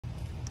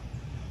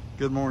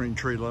Good morning,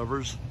 tree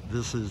lovers.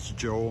 This is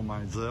Joel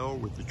Mizell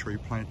with the Tree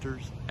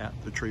Planters at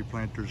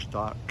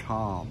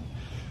thetreeplanters.com.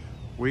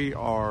 We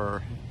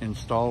are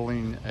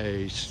installing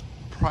a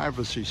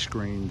privacy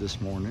screen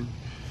this morning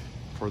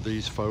for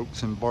these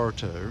folks in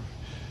Bartow.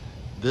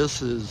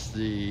 This is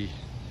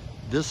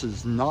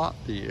not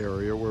the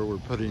area where we're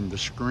putting the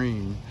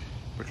screen,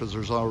 because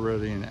there's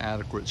already an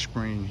adequate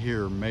screen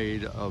here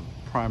made of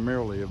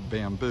primarily of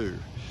bamboo.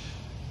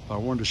 I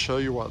wanted to show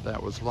you what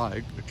that was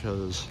like,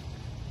 because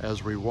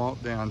as we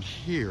walk down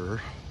here,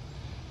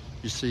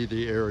 you see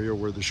the area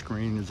where the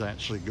screen is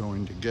actually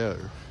going to go.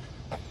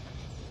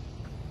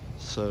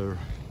 So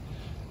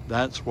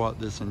that's what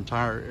this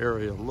entire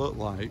area looked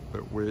like,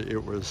 but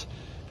it was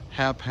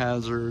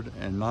haphazard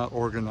and not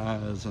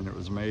organized, and it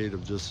was made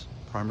of just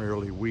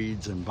primarily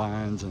weeds and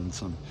vines and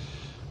some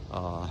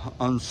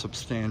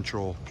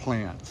unsubstantial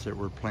plants that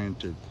were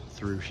planted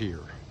through here.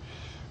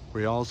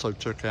 We also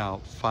took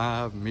out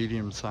 5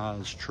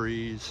 medium-sized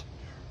trees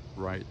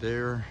right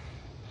there.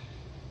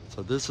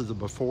 So this is a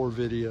before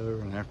video,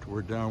 and after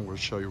we're done, we'll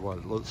show you what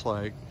it looks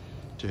like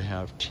to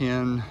have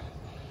 12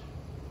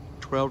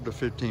 to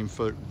 15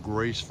 foot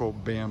graceful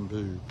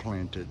bamboo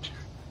planted.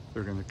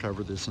 They're going to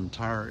cover this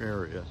entire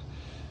area.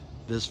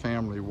 This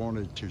family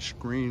wanted to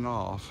screen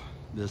off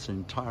this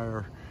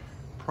entire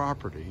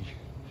property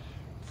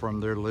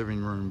from their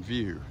living room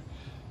view.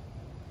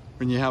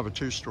 When you have a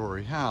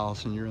 2-story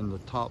house and you're in the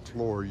top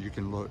floor, you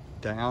can look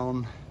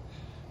down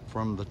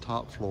from the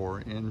top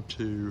floor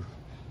into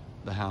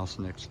the house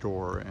next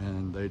door,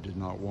 and they did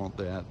not want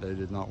that. They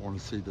did not want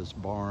to see this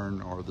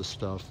barn or the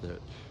stuff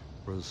that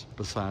was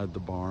beside the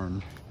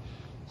barn.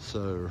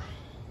 So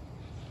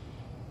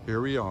here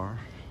we are.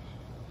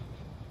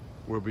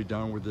 We'll be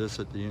done with this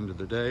at the end of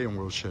the day, and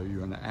we'll show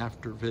you an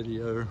after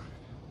video.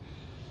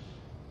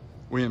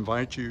 We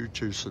invite you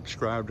to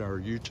subscribe to our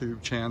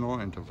YouTube channel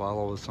and to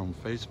follow us on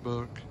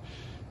Facebook.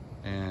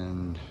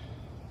 And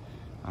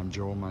I'm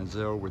Joel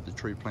Mizell with the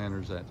Tree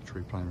Planters at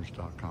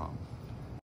thetreeplanters.com.